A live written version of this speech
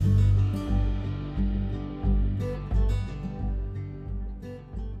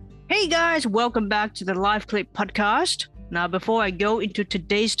Hey guys, welcome back to the Live Clip podcast. Now, before I go into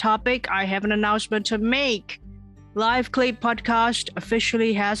today's topic, I have an announcement to make. Live Clip podcast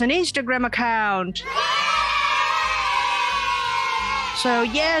officially has an Instagram account. So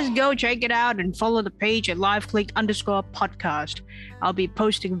yes, go check it out and follow the page at liveclick_podcast. I'll be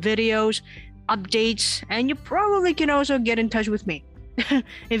posting videos, updates, and you probably can also get in touch with me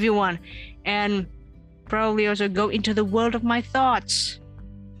if you want. And probably also go into the world of my thoughts.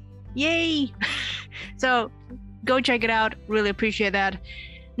 Yay! So go check it out. Really appreciate that.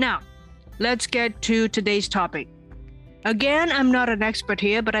 Now, let's get to today's topic. Again, I'm not an expert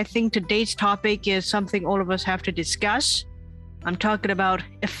here, but I think today's topic is something all of us have to discuss. I'm talking about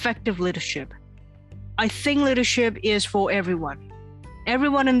effective leadership. I think leadership is for everyone.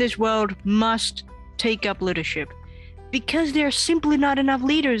 Everyone in this world must take up leadership because there are simply not enough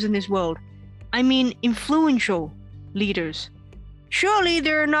leaders in this world. I mean, influential leaders. Surely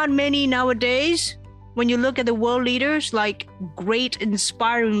there are not many nowadays when you look at the world leaders, like great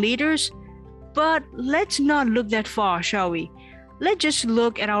inspiring leaders. But let's not look that far, shall we? Let's just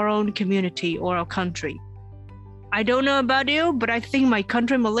look at our own community or our country. I don't know about you, but I think my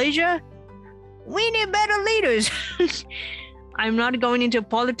country, Malaysia, we need better leaders. I'm not going into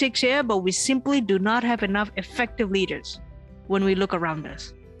politics here, but we simply do not have enough effective leaders when we look around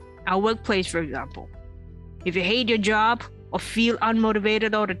us. Our workplace, for example. If you hate your job or feel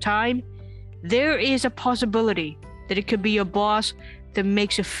unmotivated all the time, there is a possibility that it could be your boss that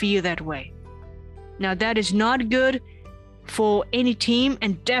makes you feel that way. Now, that is not good for any team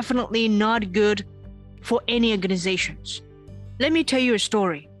and definitely not good for any organizations. Let me tell you a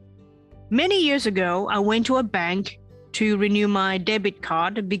story. Many years ago, I went to a bank to renew my debit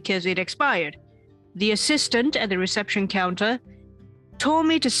card because it expired. The assistant at the reception counter told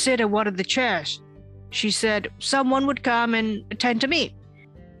me to sit at one of the chairs. She said someone would come and attend to me.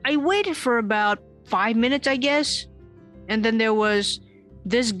 I waited for about 5 minutes, I guess. And then there was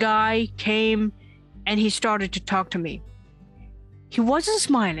this guy came and he started to talk to me. He wasn't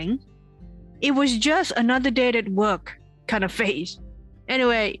smiling. It was just another day at work kind of face.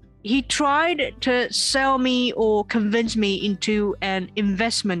 Anyway, he tried to sell me or convince me into an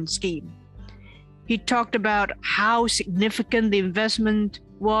investment scheme. He talked about how significant the investment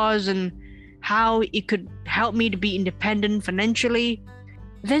was and how it could help me to be independent financially.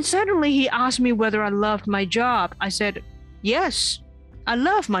 Then suddenly he asked me whether I loved my job. I said, yes, I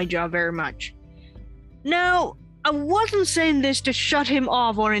love my job very much. Now, I wasn't saying this to shut him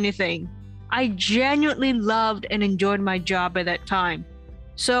off or anything. I genuinely loved and enjoyed my job at that time.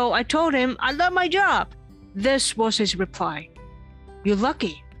 So I told him I love my job. This was his reply. You're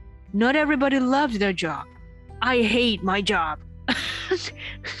lucky. Not everybody loves their job. I hate my job.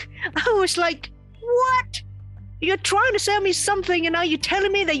 I was like, what? You're trying to sell me something and now you're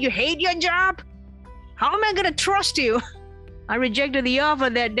telling me that you hate your job? How am I going to trust you? I rejected the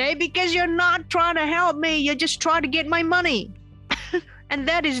offer that day because you're not trying to help me. You're just trying to get my money. And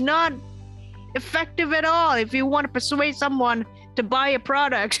that is not effective at all if you want to persuade someone to buy a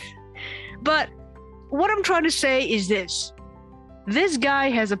product. But what I'm trying to say is this. This guy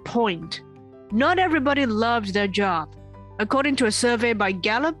has a point. Not everybody loves their job. According to a survey by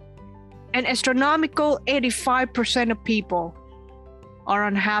Gallup, an astronomical 85% of people are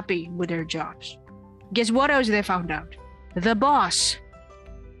unhappy with their jobs. Guess what else they found out? The boss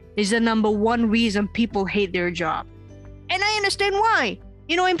is the number one reason people hate their job. And I understand why.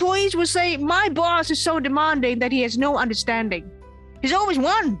 Employees will say, my boss is so demanding that he has no understanding. He's always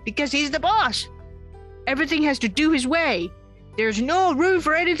won because he's the boss. Everything has to do his way. There's no room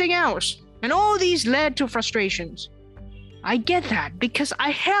for anything else. And all these led to frustrations. I get that because I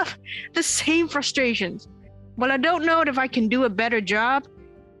have the same frustrations. Well, I don't know if I can do a better job.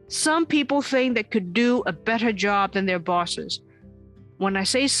 Some people think they could do a better job than their bosses. When I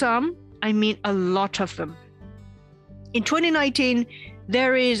say some, I mean a lot of them. In 2019,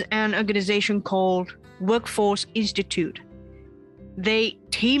 there is an organization called Workforce Institute. They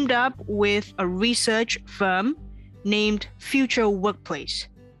teamed up with a research firm named Future Workplace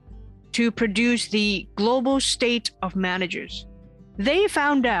to produce the Global State of Managers. They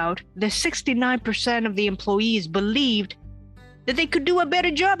found out that 69% of the employees believed that they could do a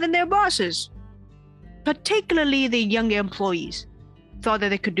better job than their bosses. Particularly the younger employees thought that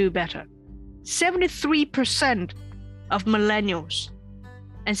they could do better. 73% of millennials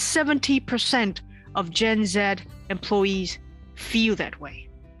and 70% of Gen Z employees feel that way.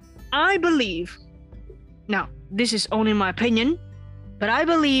 I believe, now this is only my opinion, but I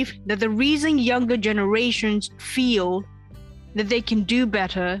believe that the reason younger generations feel that they can do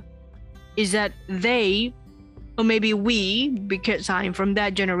better is that they or maybe we, because I'm from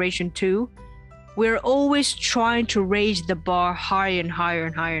that generation too, we're always trying to raise the bar higher and higher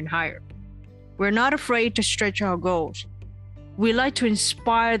and higher and higher. We're not afraid to stretch our goals. We like to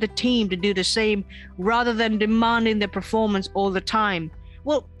inspire the team to do the same rather than demanding their performance all the time.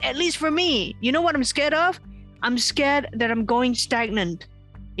 Well, at least for me, you know what I'm scared of? I'm scared that I'm going stagnant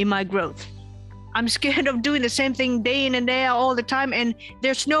in my growth. I'm scared of doing the same thing day in and day out all the time, and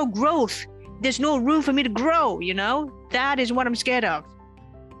there's no growth. There's no room for me to grow, you know? That is what I'm scared of.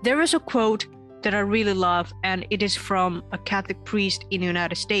 There is a quote that I really love, and it is from a Catholic priest in the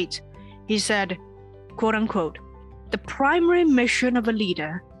United States. He said, quote unquote, "The primary mission of a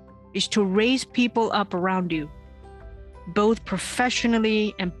leader is to raise people up around you, both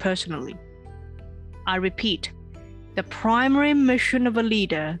professionally and personally." I repeat, the primary mission of a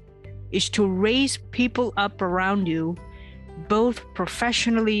leader is to raise people up around you, both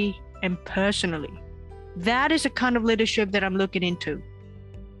professionally and personally. That is the kind of leadership that I'm looking into.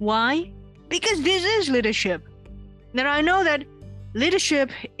 Why? Because this is leadership. Now I know that leadership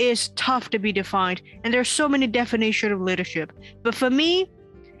is tough to be defined, and there are so many definitions of leadership. But for me,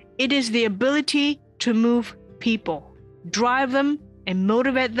 it is the ability to move people, drive them, and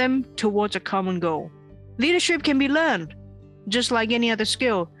motivate them towards a common goal. Leadership can be learned, just like any other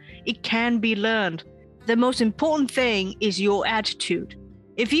skill. It can be learned. The most important thing is your attitude.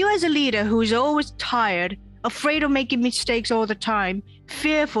 If you as a leader who is always tired, afraid of making mistakes all the time,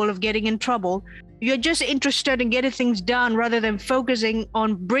 fearful of getting in trouble, you're just interested in getting things done rather than focusing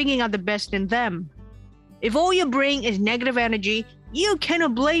on bringing out the best in them. If all you bring is negative energy, you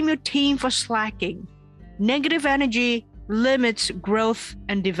cannot blame your team for slacking. Negative energy limits growth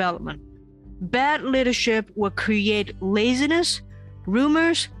and development. Bad leadership will create laziness,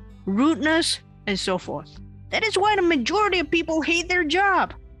 rumors, rudeness, and so forth. That is why the majority of people hate their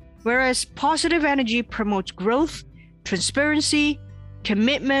job. Whereas positive energy promotes growth, transparency,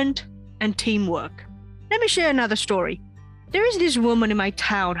 commitment, and teamwork. Let me share another story. There is this woman in my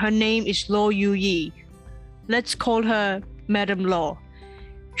town. Her name is Law Yu Yi. Let's call her Madam Law.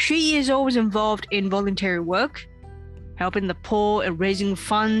 She is always involved in voluntary work, helping the poor and raising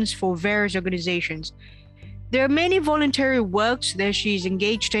funds for various organizations. There are many voluntary works that she's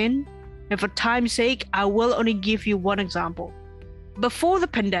engaged in, and for time's sake, I will only give you one example. Before the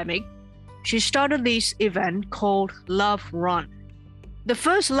pandemic, she started this event called Love Run. The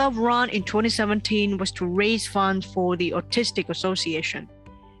first Love Run in 2017 was to raise funds for the Autistic Association.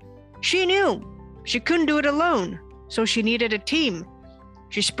 She knew she couldn't do it alone, so she needed a team.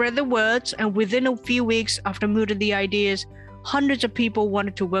 She spread the words, and within a few weeks after mooting the ideas, hundreds of people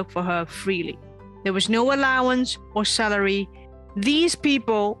wanted to work for her freely. There was no allowance or salary. These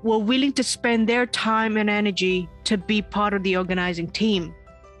people were willing to spend their time and energy to be part of the organizing team,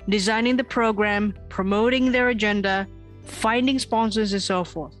 designing the program, promoting their agenda, finding sponsors, and so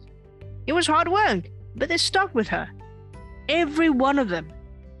forth. It was hard work, but they stuck with her. Every one of them.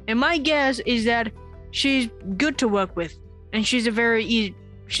 And my guess is that she's good to work with, and she's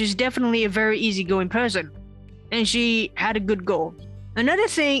definitely a very easygoing person, and she had a good goal. Another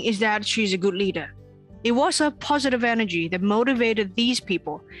thing is that she's a good leader. It was her positive energy that motivated these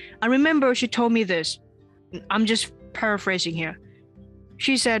people. I remember she told me this. I'm just paraphrasing here.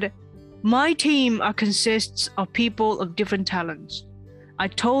 She said, "My team consists of people of different talents. I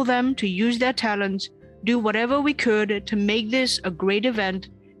told them to use their talents, do whatever we could to make this a great event,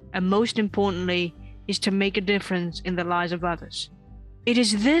 and most importantly, is to make a difference in the lives of others." It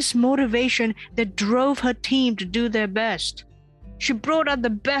is this motivation that drove her team to do their best. She brought out the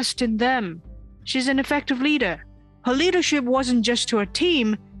best in them. She's an effective leader. Her leadership wasn't just to her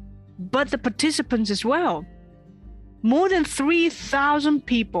team, but the participants as well. More than 3,000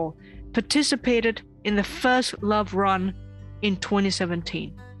 people participated in the first Love Run in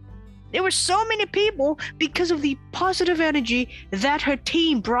 2017. There were so many people because of the positive energy that her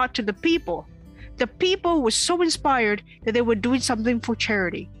team brought to the people. The people were so inspired that they were doing something for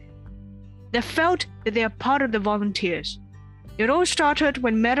charity. They felt that they are part of the volunteers. It all started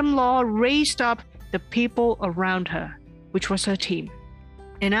when Madam Law raised up the people around her, which was her team.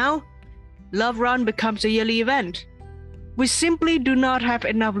 And now, Love Run becomes a yearly event. We simply do not have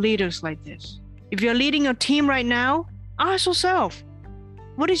enough leaders like this. If you're leading your team right now, ask yourself,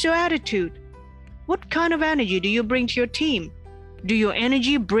 what is your attitude? What kind of energy do you bring to your team? Do your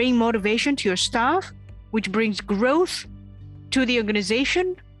energy bring motivation to your staff, which brings growth to the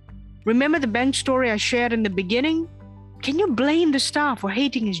organization? Remember the bank story I shared in the beginning? Can you blame the staff for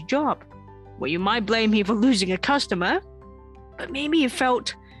hating his job? Well, you might blame him for losing a customer, but maybe he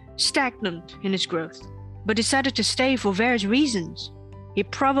felt stagnant in his growth, but decided to stay for various reasons. He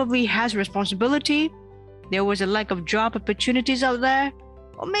probably has responsibility, there was a lack of job opportunities out there,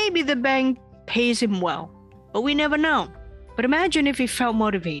 or maybe the bank pays him well, but we never know. But imagine if he felt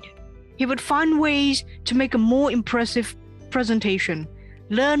motivated. He would find ways to make a more impressive presentation,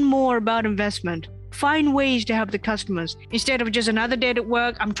 learn more about investment, find ways to help the customers. Instead of just another day at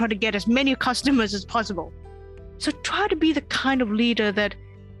work, I'm trying to get as many customers as possible. So try to be the kind of leader that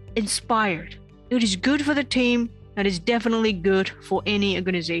inspired. It is good for the team and is definitely good for any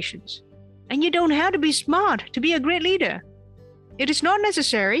organizations. And you don't have to be smart to be a great leader. It is not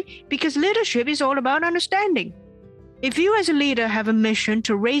necessary because leadership is all about understanding. If you as a leader have a mission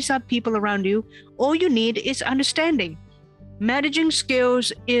to raise up people around you, all you need is understanding. Managing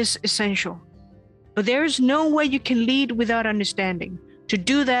skills is essential. But there is no way you can lead without understanding. To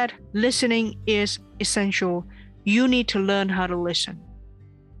do that, listening is essential. You need to learn how to listen.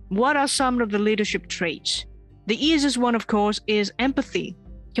 What are some of the leadership traits? The easiest one, of course, is empathy,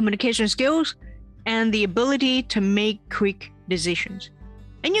 communication skills, and the ability to make quick decisions.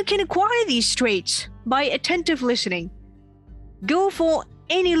 And you can acquire these traits by attentive listening. Go for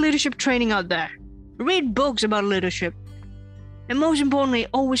any leadership training out there. Read books about leadership. And most importantly,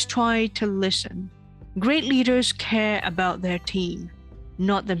 always try to listen. Great leaders care about their team,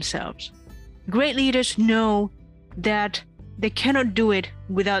 not themselves. Great leaders know that they cannot do it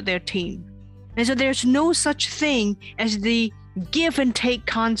without their team. And so there's no such thing as the give and take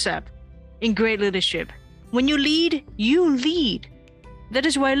concept in great leadership. When you lead, you lead. That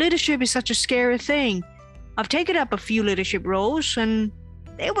is why leadership is such a scary thing. I've taken up a few leadership roles and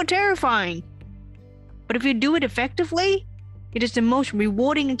they were terrifying. But if you do it effectively, it is the most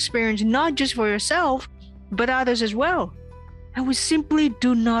rewarding experience, not just for yourself, but others as well. And we simply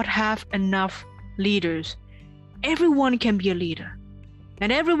do not have enough leaders. Everyone can be a leader,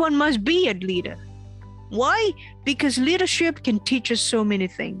 and everyone must be a leader. Why? Because leadership can teach us so many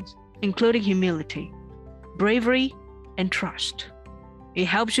things, including humility, bravery, and trust. It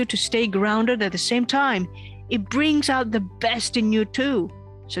helps you to stay grounded at the same time. It brings out the best in you too.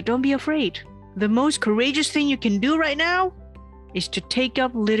 So don't be afraid. The most courageous thing you can do right now is to take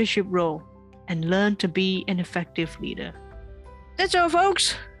up leadership role and learn to be an effective leader. That's all,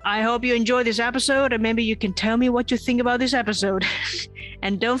 folks. I hope you enjoyed this episode, and maybe you can tell me what you think about this episode.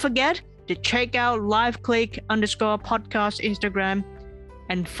 And don't forget to check out liveclick_podcast Instagram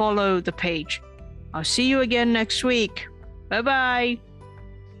and follow the page. I'll see you again next week. Bye-bye.